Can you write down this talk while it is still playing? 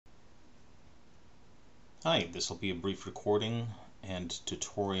Hi, this will be a brief recording and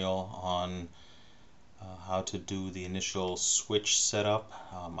tutorial on how to do the initial switch setup.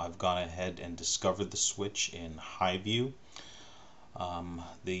 I've gone ahead and discovered the switch in high view.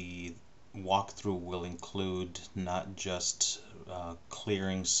 The walkthrough will include not just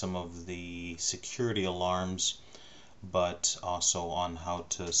clearing some of the security alarms, but also on how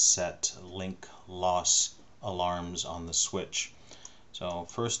to set link loss alarms on the switch. So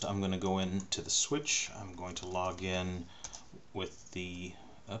first I'm going to go into the switch. I'm going to log in with the,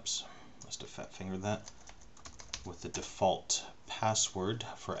 oops, must have fat fingered that, with the default password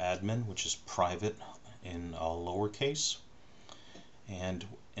for admin, which is private in all lowercase. And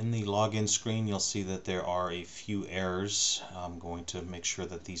in the login screen you'll see that there are a few errors. I'm going to make sure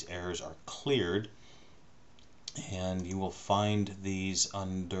that these errors are cleared, and you will find these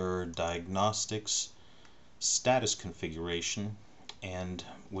under diagnostics, status configuration, and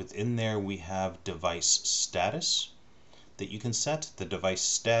within there we have device status that you can set. The device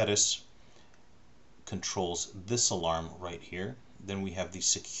status controls this alarm right here. Then we have the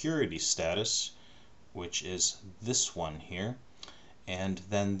security status, which is this one here, and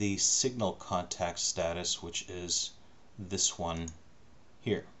then the signal contact status, which is this one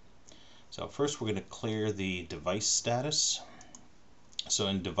here. So first we're going to clear the device status. So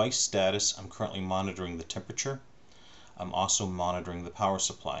in device status I'm currently monitoring the temperature. I'm also monitoring the power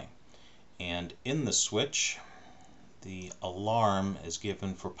supply, and in the switch the alarm is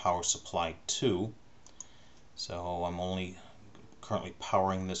given for power supply 2. So I'm only currently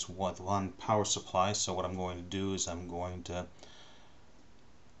powering this with one power supply, so what I'm going to do is I'm going to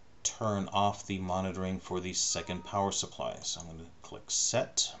turn off the monitoring for the second power supply. So I'm going to click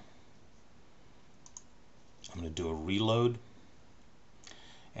set. I'm going to do a reload,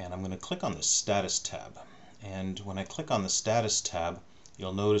 and I'm going to click on the status tab. And when I click on the status tab,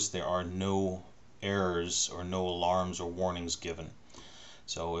 you'll notice there are no errors or no alarms or warnings given.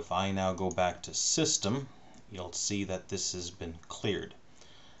 So if I now go back to system, you'll see that this has been cleared.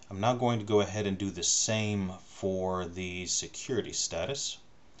 I'm now going to go ahead and do the same for the security status.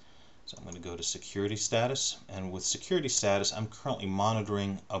 So I'm going to go to security status, and with security status I'm currently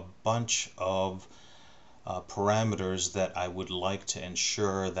monitoring a bunch of parameters that I would like to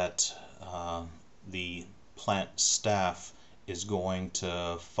ensure that the plant staff is going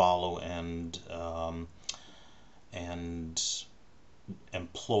to follow and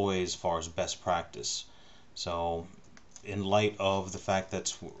employ as far as best practice. So in light of the fact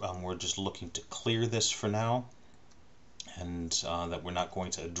that we're just looking to clear this for now, and that we're not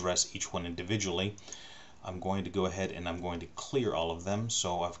going to address each one individually, I'm going to go ahead and I'm going to clear all of them.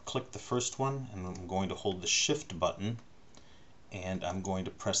 So I've clicked the first one, and I'm going to hold the shift button, and I'm going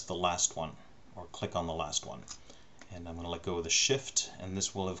to press the last one, or click on the last one, and I'm going to let go of the shift, and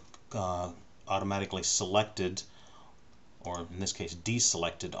this will have automatically selected, or in this case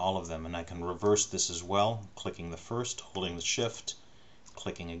deselected, all of them. And I can reverse this as well, clicking the first, holding the shift,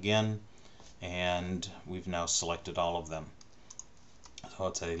 clicking again, and we've now selected all of them. So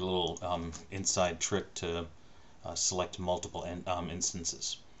it's a little inside trick to select multiple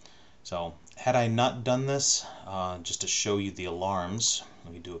instances. So had I not done this, just to show you the alarms,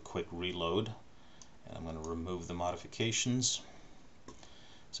 let me do a quick reload, and I'm going to remove the modifications.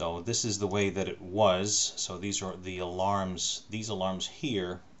 So this is the way that it was. So these are the alarms. These alarms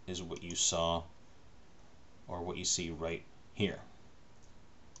here is what you saw, or what you see right here.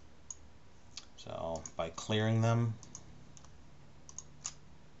 So by clearing them,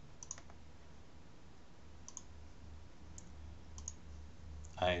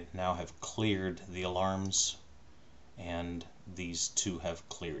 I now have cleared the alarms, and these two have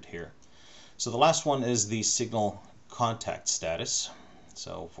cleared here. So the last one is the signal contact status.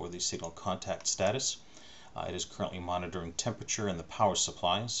 So for the signal contact status, it is currently monitoring temperature in the power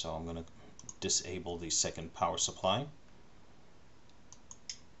supply, so I'm going to disable the second power supply.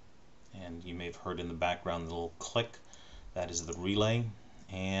 And you may have heard in the background the little click. That is the relay.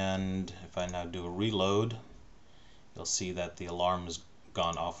 And if I now do a reload, you'll see that the alarm has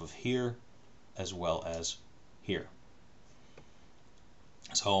gone off of here as well as here.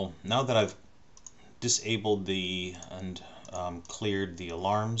 So now that I've disabled the and cleared the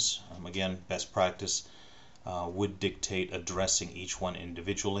alarms, again, best practice would dictate addressing each one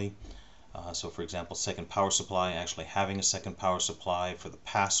individually. So for example, second power supply, actually having a second power supply. For the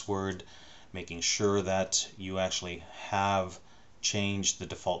password, making sure that you actually have changed the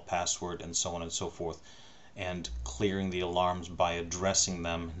default password, and so on and so forth, and clearing the alarms by addressing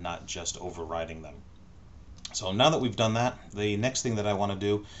them, not just overriding them. So now that we've done that, the next thing that I want to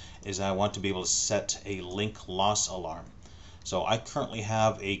do is I want to be able to set a link loss alarm. So I currently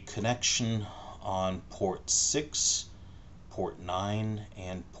have a connection on port 6, port 9,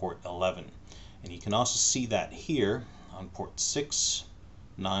 and port 11. And you can also see that here on port 6,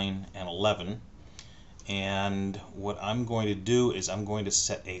 9, and 11. And what I'm going to do is I'm going to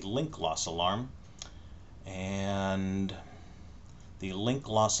set a link loss alarm, and the link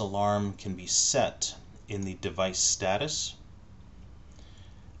loss alarm can be set in the device status.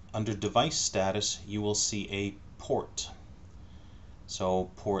 Under device status, you will see a port.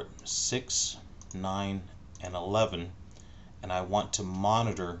 So port 6, 9, and 11, and I want to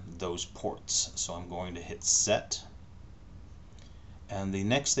monitor those ports. So I'm going to hit set. And the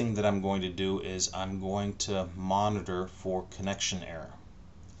next thing that I'm going to do is I'm going to monitor for connection error.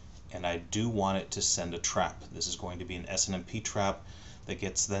 And I do want it to send a trap. This is going to be an SNMP trap that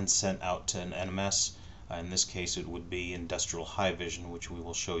gets then sent out to an NMS. In this case, it would be industrial high vision, which we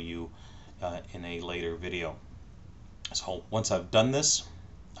will show you in a later video. So once I've done this,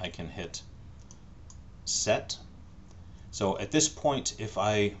 I can hit set. So at this point, if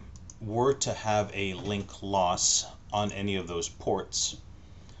I were to have a link loss on any of those ports,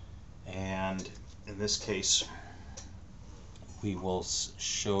 and in this case we will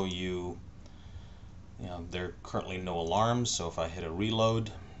show you, there are currently no alarms, so if I hit a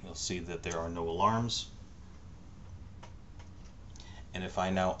reload, you'll see that there are no alarms. And if I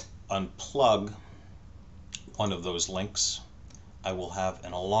now unplug one of those links, I will have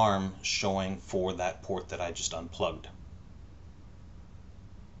an alarm showing for that port that I just unplugged.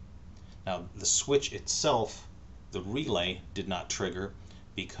 Now the switch itself, the relay, did not trigger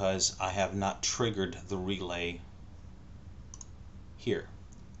because I have not triggered the relay here.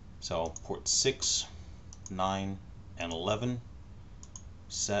 So port 6, 9, and 11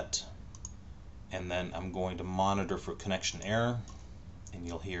 set, and then I'm going to monitor for connection error, and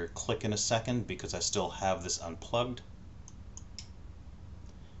you'll hear click in a second because I still have this unplugged,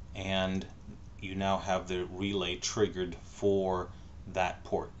 and you now have the relay triggered for that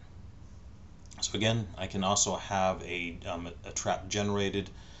port. So again, I can also have a trap generated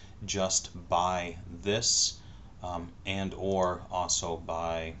just by this, and or also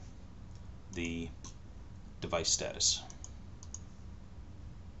by the device status.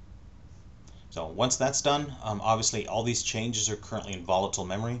 So once that's done, obviously all these changes are currently in volatile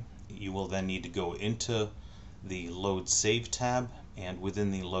memory. You will then need to go into the load save tab, and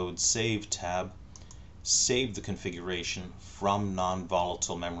within the load save tab, save the configuration from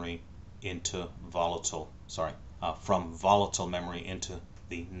non-volatile memory into from volatile memory into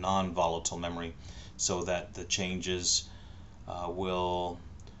the non-volatile memory, so that the changes will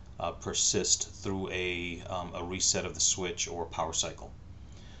persist through a reset of the switch or power cycle.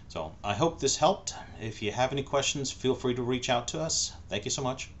 So I hope this helped. If you have any questions, feel free to reach out to us. Thank you so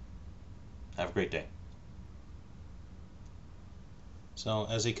much. Have a great day. So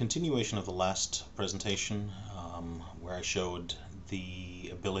as a continuation of the last presentation, where I showed the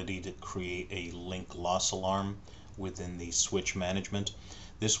ability to create a link loss alarm within the switch management,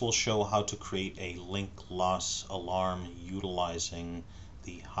 this will show how to create a link loss alarm utilizing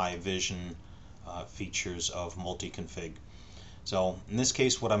the high vision features of multi-config. So in this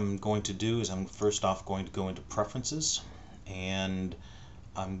case, what I'm going to do is I'm first off going to go into preferences, and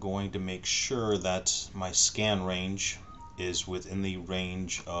I'm going to make sure that my scan range is within the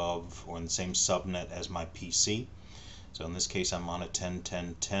range of, or in the same subnet as my PC. So in this case I'm on a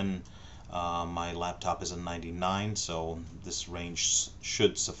 10.10.10. My laptop is a 99, so this range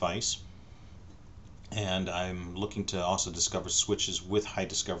should suffice. And I'm looking to also discover switches with high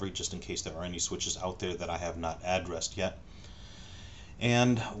discovery, just in case there are any switches out there that I have not addressed yet.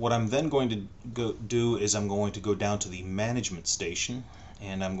 And what I'm then going to do is I'm going to go down to the management station,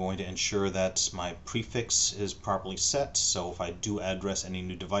 and I'm going to ensure that my prefix is properly set, so if I do address any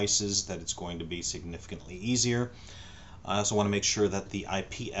new devices, that it's going to be significantly easier. I also want to make sure that the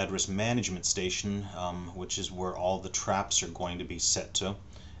IP address management station, which is where all the traps are going to be set to,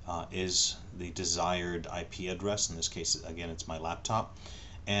 is the desired IP address. In this case, again, it's my laptop.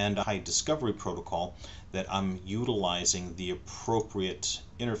 And a high discovery protocol, that I'm utilizing the appropriate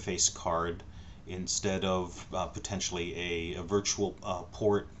interface card instead of potentially a virtual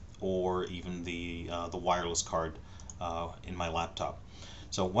port or even the wireless card in my laptop.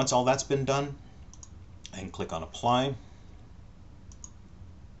 So once all that's been done, I can click on apply.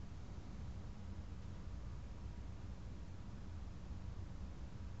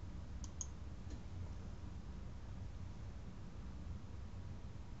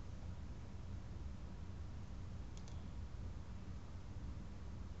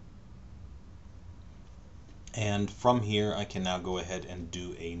 And from here I can now go ahead and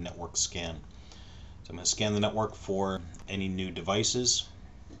do a network scan. So I'm going to scan the network for any new devices.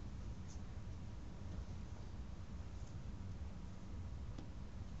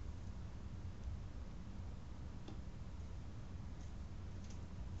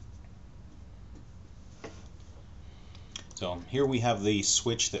 So here we have the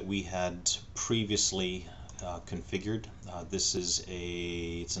switch that we had previously configured. This is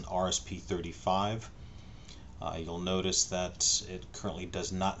it's an RSP35. You'll notice that it currently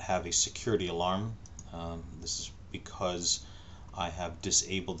does not have a security alarm. This is because I have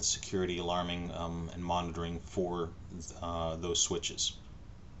disabled the security alarming and monitoring for those switches,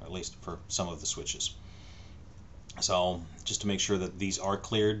 or at least for some of the switches. So just to make sure that these are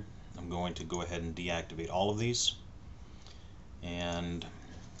cleared, I'm going to go ahead and deactivate all of these. And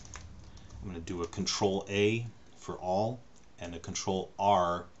I'm going to do a Control A for all and a Control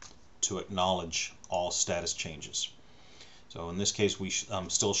R to acknowledge all status changes. So in this case we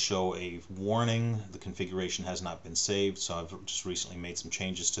still show a warning, the configuration has not been saved, so I've just recently made some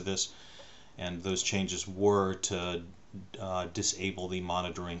changes to this, and those changes were to disable the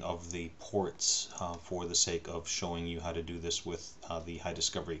monitoring of the ports for the sake of showing you how to do this with the high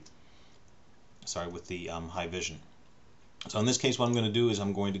vision. So in this case what I'm going to do is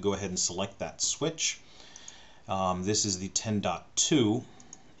I'm going to go ahead and select that switch. This is the 10.2,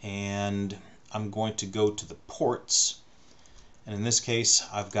 and I'm going to go to the ports, and in this case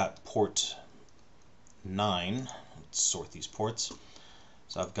I've got port 9. Let's sort these ports.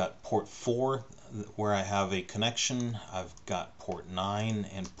 So I've got port 4 where I have a connection, I've got port 9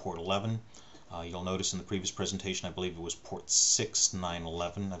 and port 11. You'll notice in the previous presentation I believe it was port 6, 9,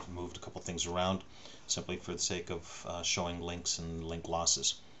 11. I've moved a couple things around simply for the sake of showing links and link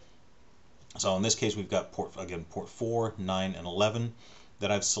losses. So in this case we've got port 4, 9, and 11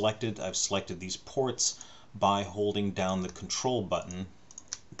 that I've selected. I've selected these ports by holding down the control button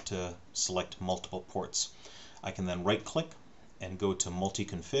to select multiple ports. I can then right click and go to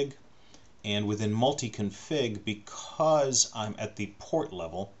multi-config, and within multi-config, because I'm at the port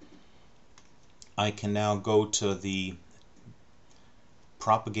level, I can now go to the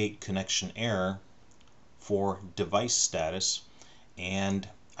propagate connection error for device status, and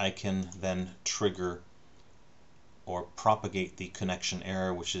I can then trigger or propagate the connection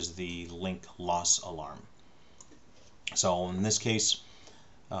error, which is the link loss alarm. So in this case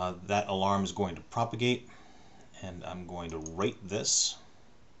that alarm is going to propagate, and I'm going to rate this,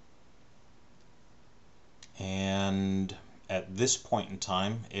 and at this point in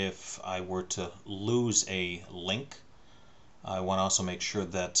time if I were to lose a link, I want to also make sure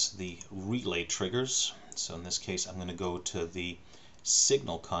that the relay triggers. So in this case I'm going to go to the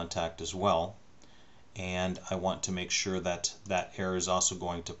signal contact as well, and I want to make sure that that error is also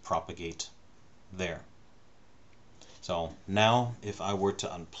going to propagate there. So now if I were to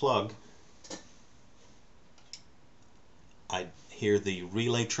unplug, I hear the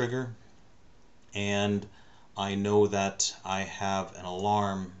relay trigger, and I know that I have an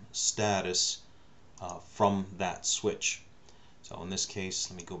alarm status from that switch. So in this case,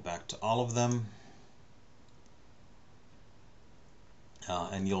 let me go back to all of them.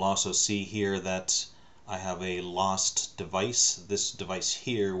 And you'll also see here that I have a lost device. This device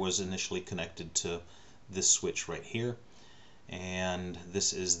here was initially connected to this switch right here, and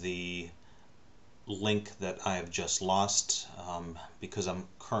this is the link that I have just lost because I'm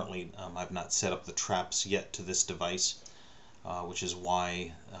currently I've not set up the traps yet to this device, which is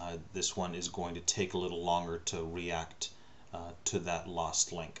why this one is going to take a little longer to react to that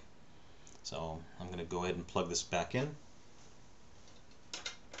lost link. So I'm going to go ahead and plug this back in,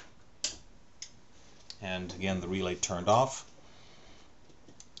 and again the relay turned off.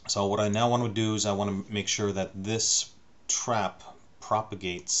 So what I now want to do is I want to make sure that this trap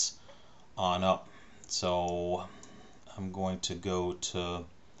propagates on up. So I'm going to go to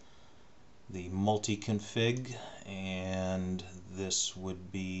the multi-config, and this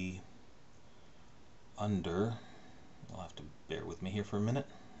would be under, you'll have to bear with me here for a minute,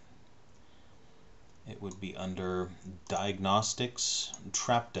 it would be under diagnostics,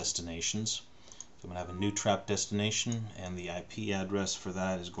 trap destinations. So I'm going to have a new trap destination, and the IP address for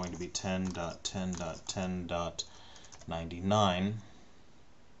that is going to be 10.10.10.99,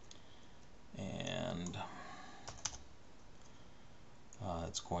 and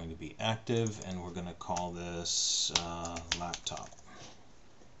it's going to be active, and we're going to call this laptop.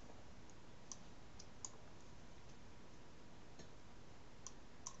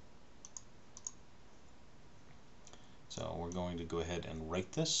 So we're going to go ahead and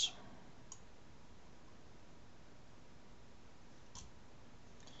write this.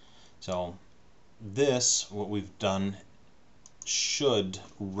 So this, what we've done, should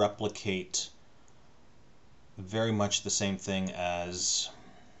replicate very much the same thing as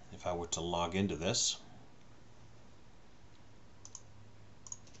if I were to log into this.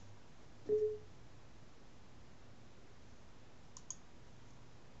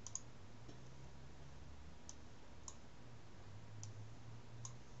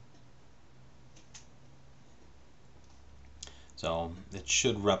 So it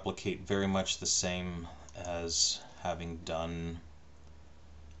should replicate very much the same as having done,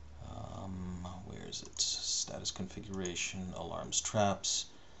 where is it? Status configuration, alarms, traps,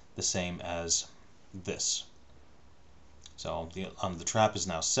 the same as this. So the trap is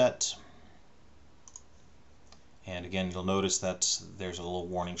now set. And again, you'll notice that there's a little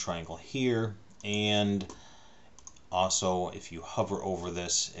warning triangle here, and also if you hover over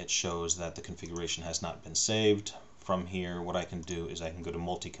this, it shows that the configuration has not been saved. From here, what I can do is I can go to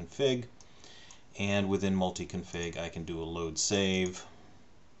multi-config, and within multi-config I can do a load save,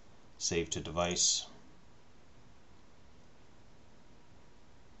 save to device,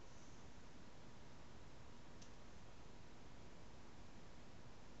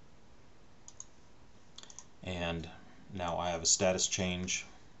 and now I have a status change.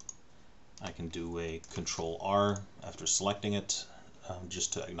 I can do a Control R after selecting it,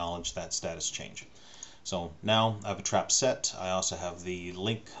 just to acknowledge that status change. So now I have a trap set. I also have the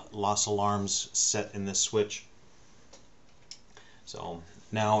link loss alarms set in this switch. So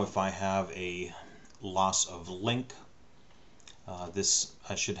now if I have a loss of link,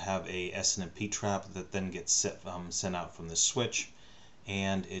 I should have a SNMP trap that then gets sent out from this switch,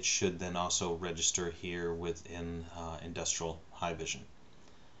 and it should then also register here within industrial high vision.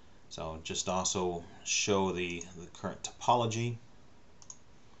 So just also show the current topology.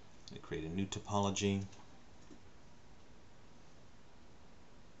 Create a new topology.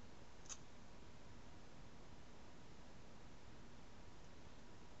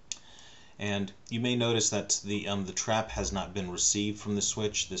 And you may notice that the trap has not been received from the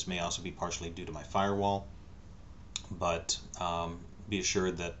switch. This may also be partially due to my firewall, but be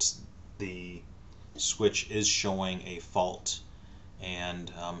assured that the switch is showing a fault and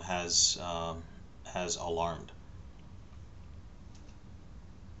has alarmed.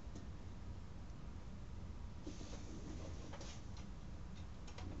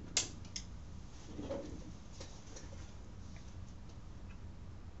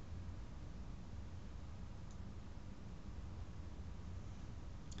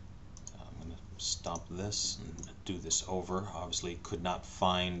 Stop this and do this over. Obviously could not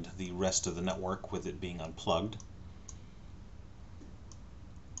find the rest of the network with it being unplugged.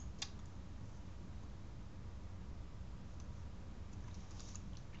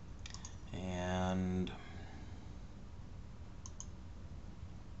 And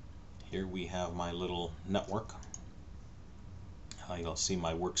here we have my little network. You'll see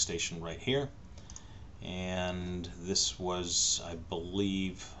my workstation right here. And this was, I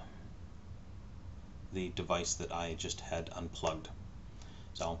believe, the device that I just had unplugged.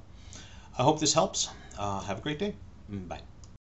 So I hope this helps. Have a great day. Bye.